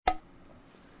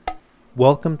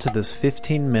Welcome to this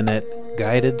 15-minute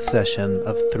guided session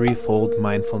of threefold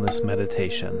mindfulness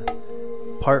meditation.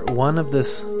 Part 1 of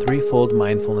this threefold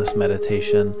mindfulness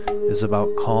meditation is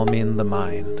about calming the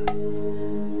mind.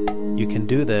 You can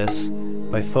do this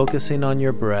by focusing on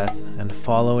your breath and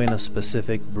following a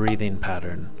specific breathing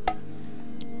pattern.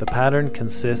 The pattern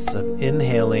consists of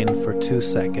inhaling for 2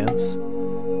 seconds,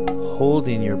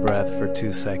 holding your breath for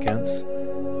 2 seconds,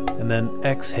 and then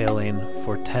exhaling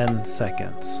for 10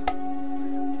 seconds.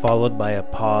 Followed by a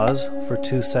pause for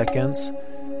 2 seconds,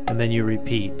 and then you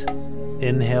repeat.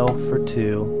 Inhale for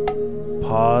 2,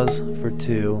 pause for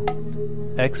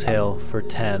 2, exhale for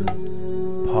 10,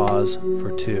 pause for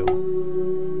 2.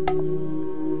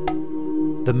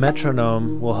 The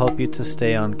metronome will help you to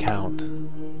stay on count.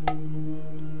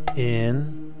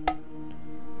 In,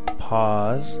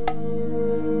 pause,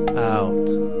 out.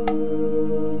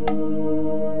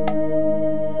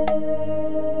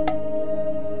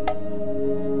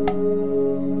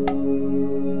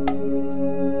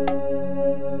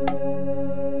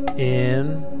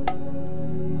 In,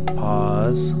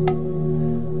 pause,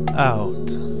 out.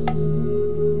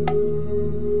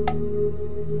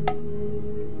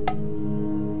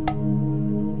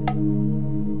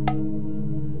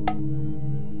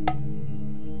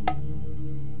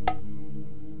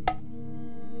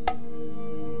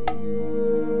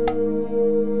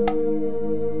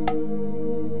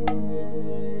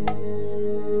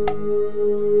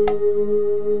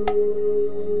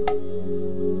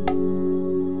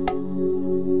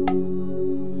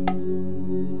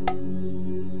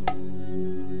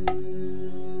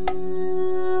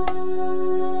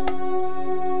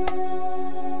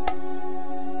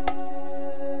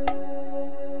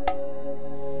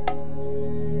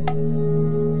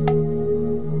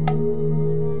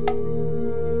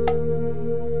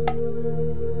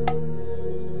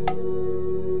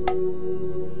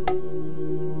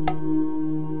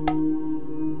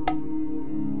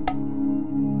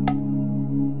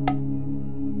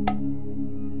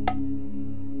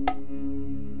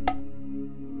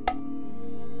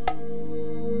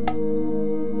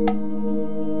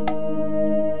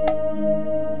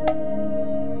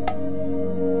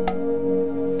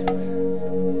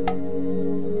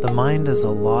 The mind is a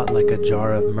lot like a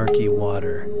jar of murky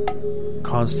water.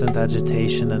 Constant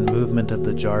agitation and movement of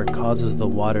the jar causes the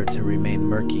water to remain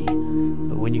murky,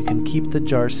 but when you can keep the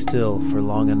jar still for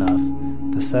long enough,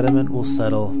 the sediment will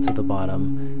settle to the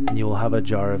bottom and you will have a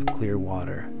jar of clear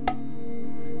water.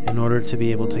 In order to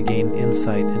be able to gain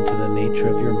insight into the nature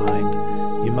of your mind,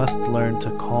 you must learn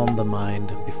to calm the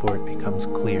mind before it becomes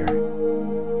clear.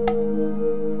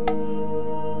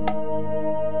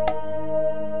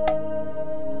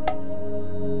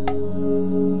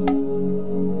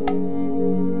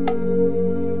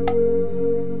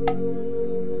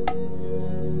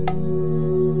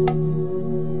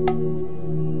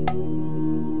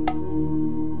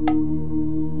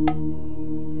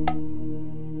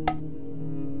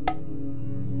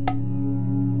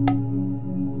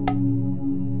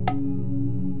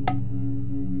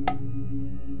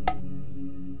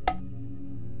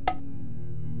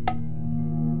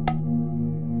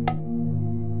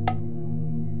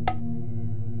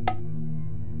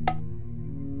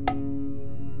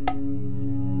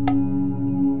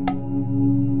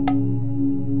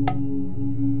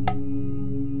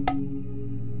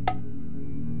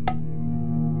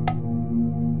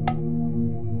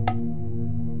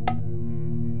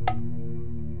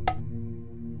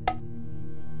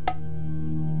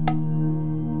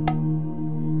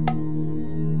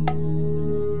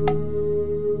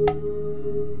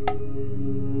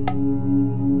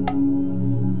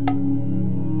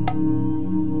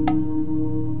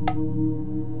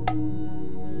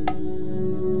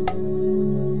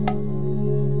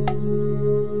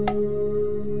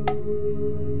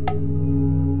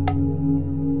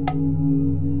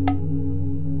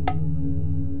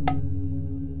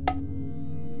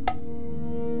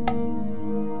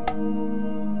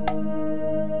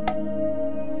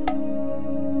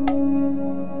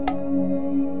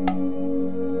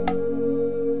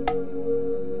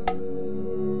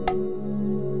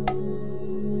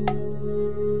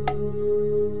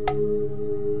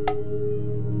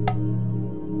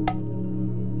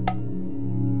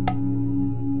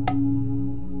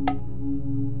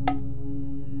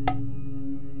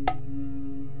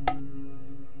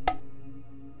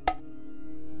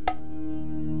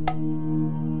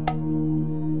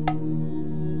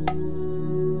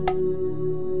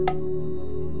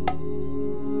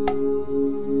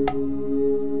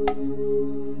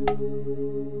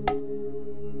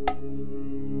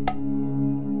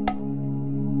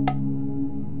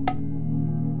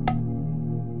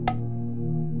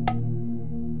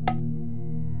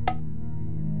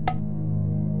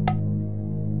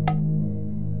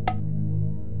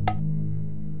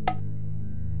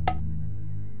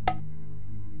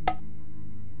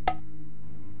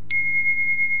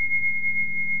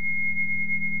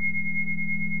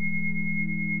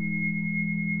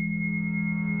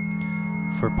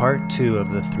 For part 2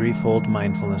 of the threefold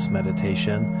mindfulness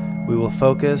meditation, we will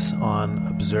focus on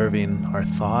observing our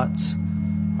thoughts,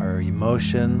 our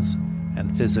emotions,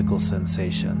 and physical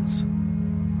sensations.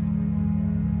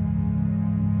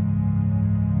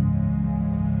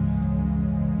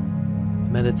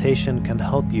 Meditation can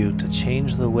help you to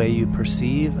change the way you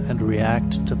perceive and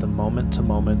react to the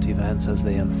moment-to-moment events as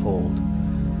they unfold.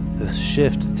 This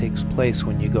shift takes place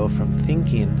when you go from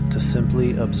thinking to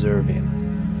simply observing.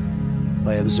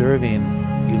 By observing,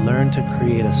 you learn to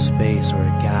create a space or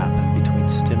a gap between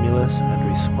stimulus and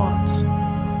response.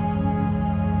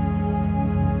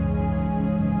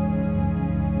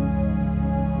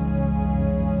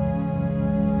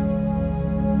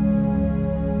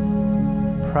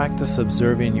 Practice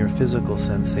observing your physical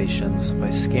sensations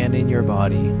by scanning your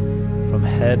body from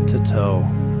head to toe.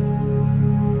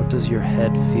 What does your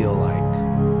head feel like?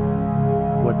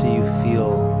 What do you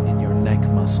feel in your neck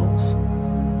muscles?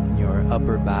 Your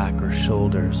upper back or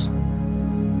shoulders,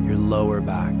 your lower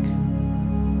back?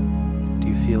 Do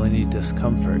you feel any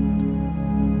discomfort?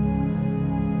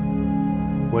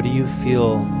 What do you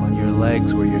feel on your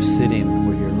legs where you're sitting,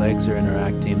 where your legs are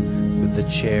interacting with the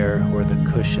chair or the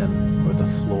cushion or the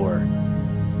floor?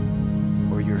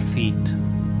 Or your feet?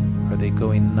 Are they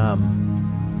going numb?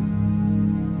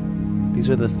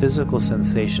 These are the physical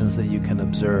sensations that you can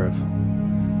observe.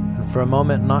 And for a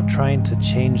moment, not trying to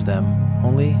change them,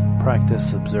 only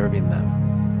practice observing them.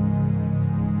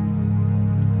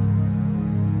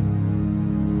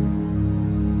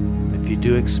 If you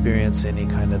do experience any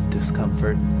kind of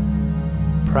discomfort,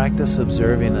 practice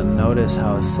observing and notice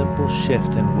how a simple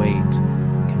shift in weight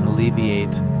can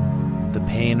alleviate the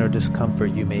pain or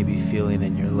discomfort you may be feeling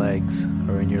in your legs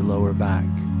or in your lower back.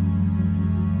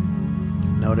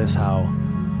 Notice how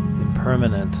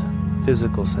impermanent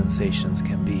physical sensations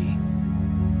can be.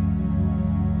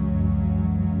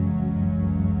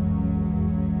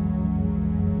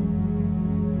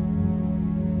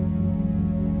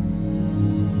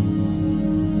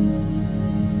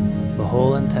 The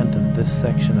whole intent of this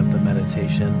section of the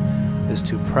meditation is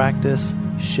to practice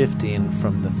shifting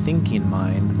from the thinking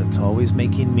mind that's always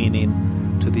making meaning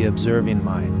to the observing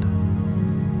mind.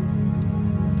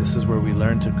 This is where we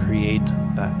learn to create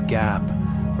that gap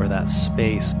or that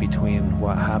space between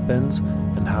what happens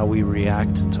and how we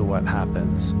react to what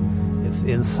happens. It's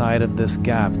inside of this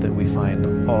gap that we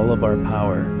find all of our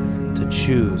power to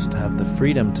choose, to have the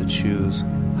freedom to choose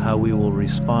how we will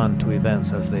respond to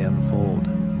events as they unfold.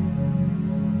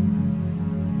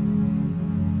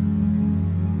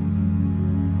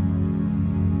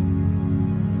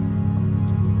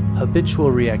 Habitual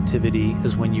reactivity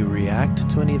is when you react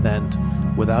to an event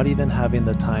without even having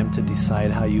the time to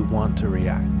decide how you want to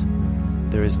react.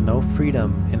 There is no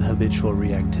freedom in habitual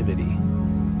reactivity.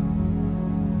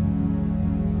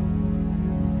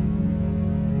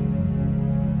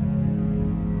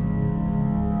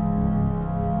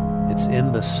 It's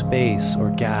in the space or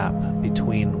gap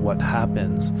between what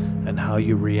happens and how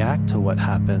you react to what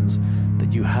happens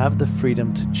that you have the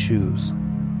freedom to choose.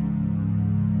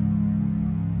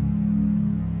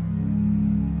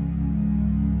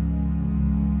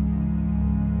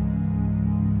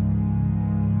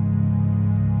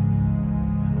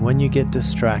 When you get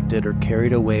distracted or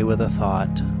carried away with a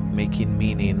thought, making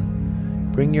meaning,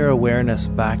 bring your awareness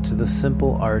back to the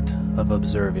simple art of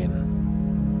observing.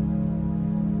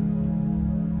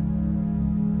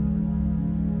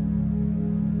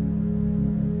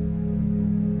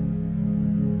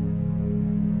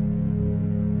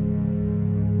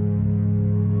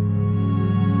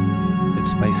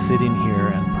 It's by sitting here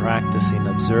and practicing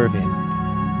observing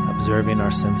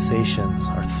our sensations,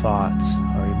 our thoughts,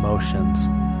 our emotions,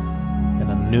 in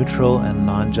a neutral and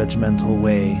non-judgmental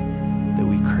way that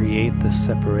we create this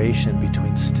separation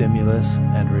between stimulus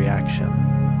and reaction.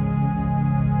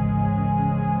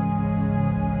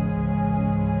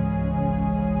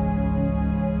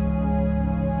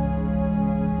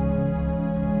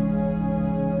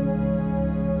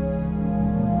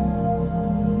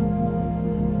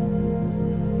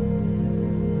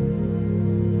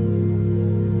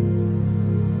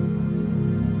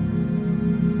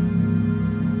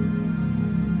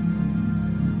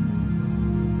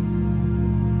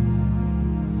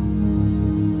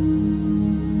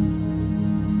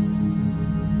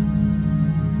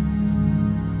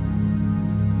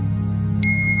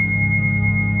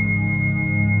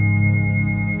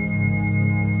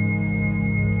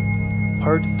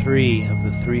 Part 3 of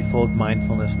the threefold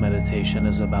mindfulness meditation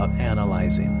is about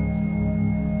analyzing.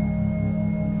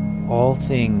 All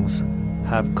things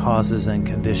have causes and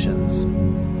conditions.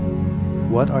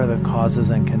 What are the causes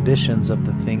and conditions of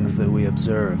the things that we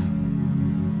observe?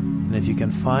 And if you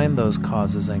can find those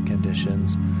causes and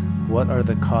conditions, what are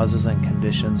the causes and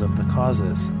conditions of the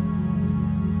causes?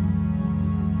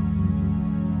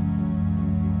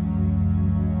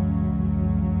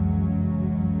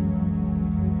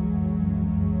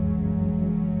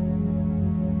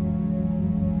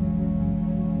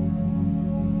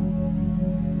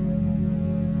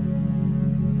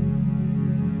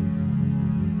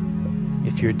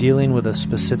 If you're dealing with a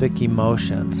specific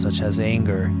emotion, such as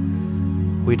anger,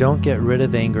 we don't get rid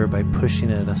of anger by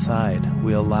pushing it aside.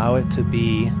 We allow it to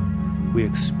be, we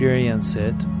experience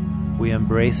it, we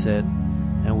embrace it,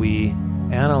 and we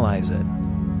analyze it.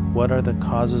 What are the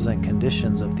causes and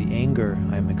conditions of the anger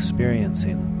I'm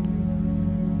experiencing?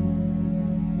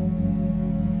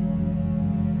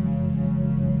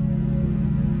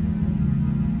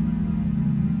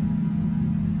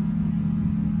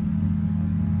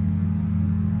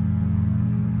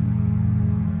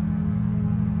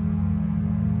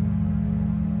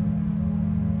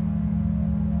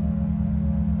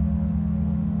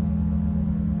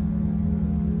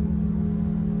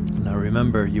 Now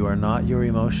remember, you are not your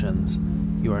emotions.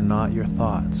 You are not your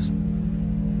thoughts.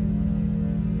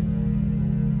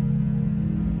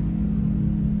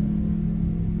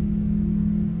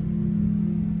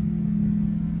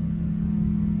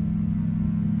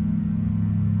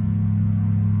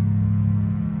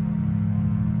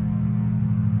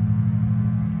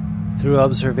 Through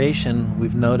observation,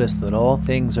 we've noticed that all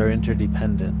things are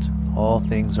interdependent. All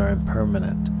things are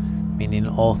impermanent, meaning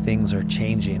all things are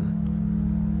changing.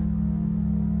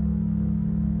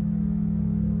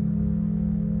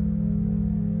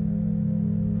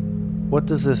 What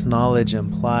does this knowledge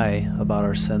imply about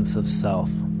our sense of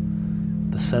self?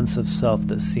 The sense of self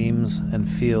that seems and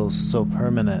feels so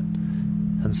permanent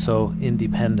and so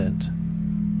independent.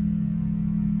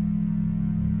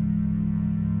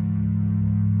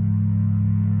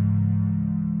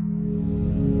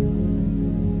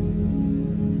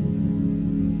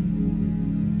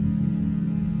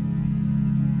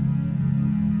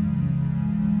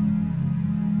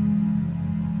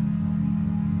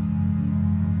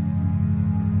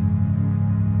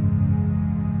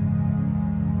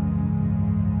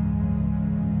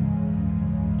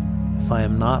 If I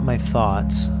am not my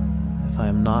thoughts, if I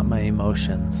am not my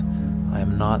emotions, I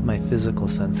am not my physical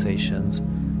sensations,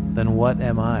 then what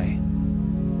am I?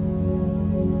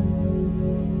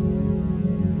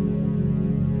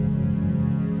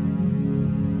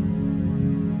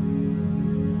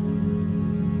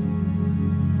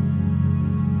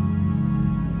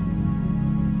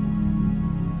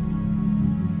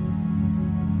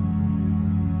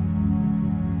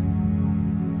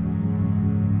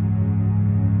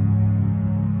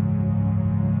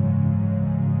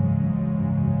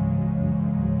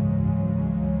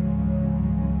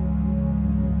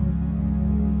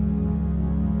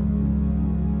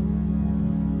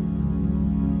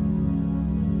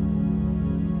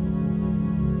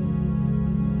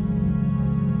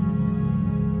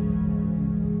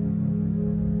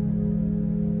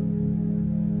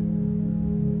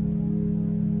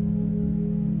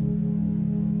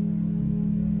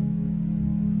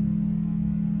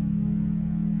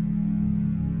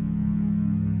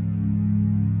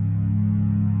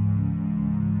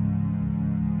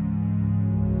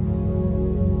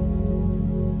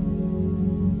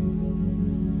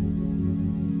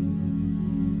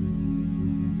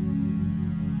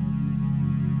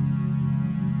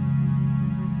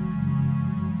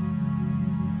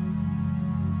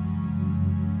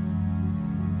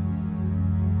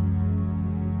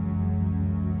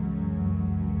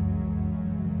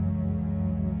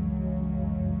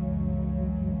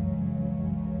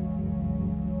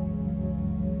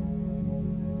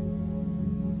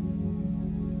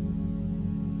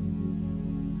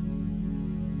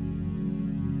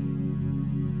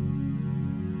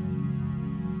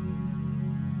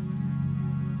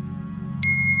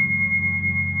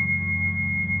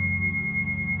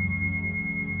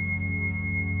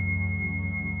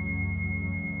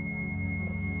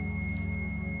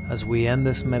 As we end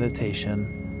this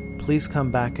meditation, please come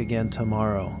back again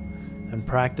tomorrow and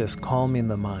practice calming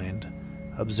the mind,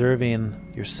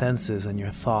 observing your senses and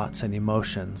your thoughts and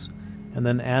emotions, and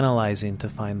then analyzing to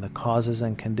find the causes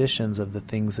and conditions of the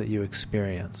things that you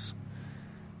experience.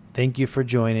 Thank you for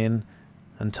joining.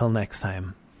 Until next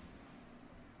time.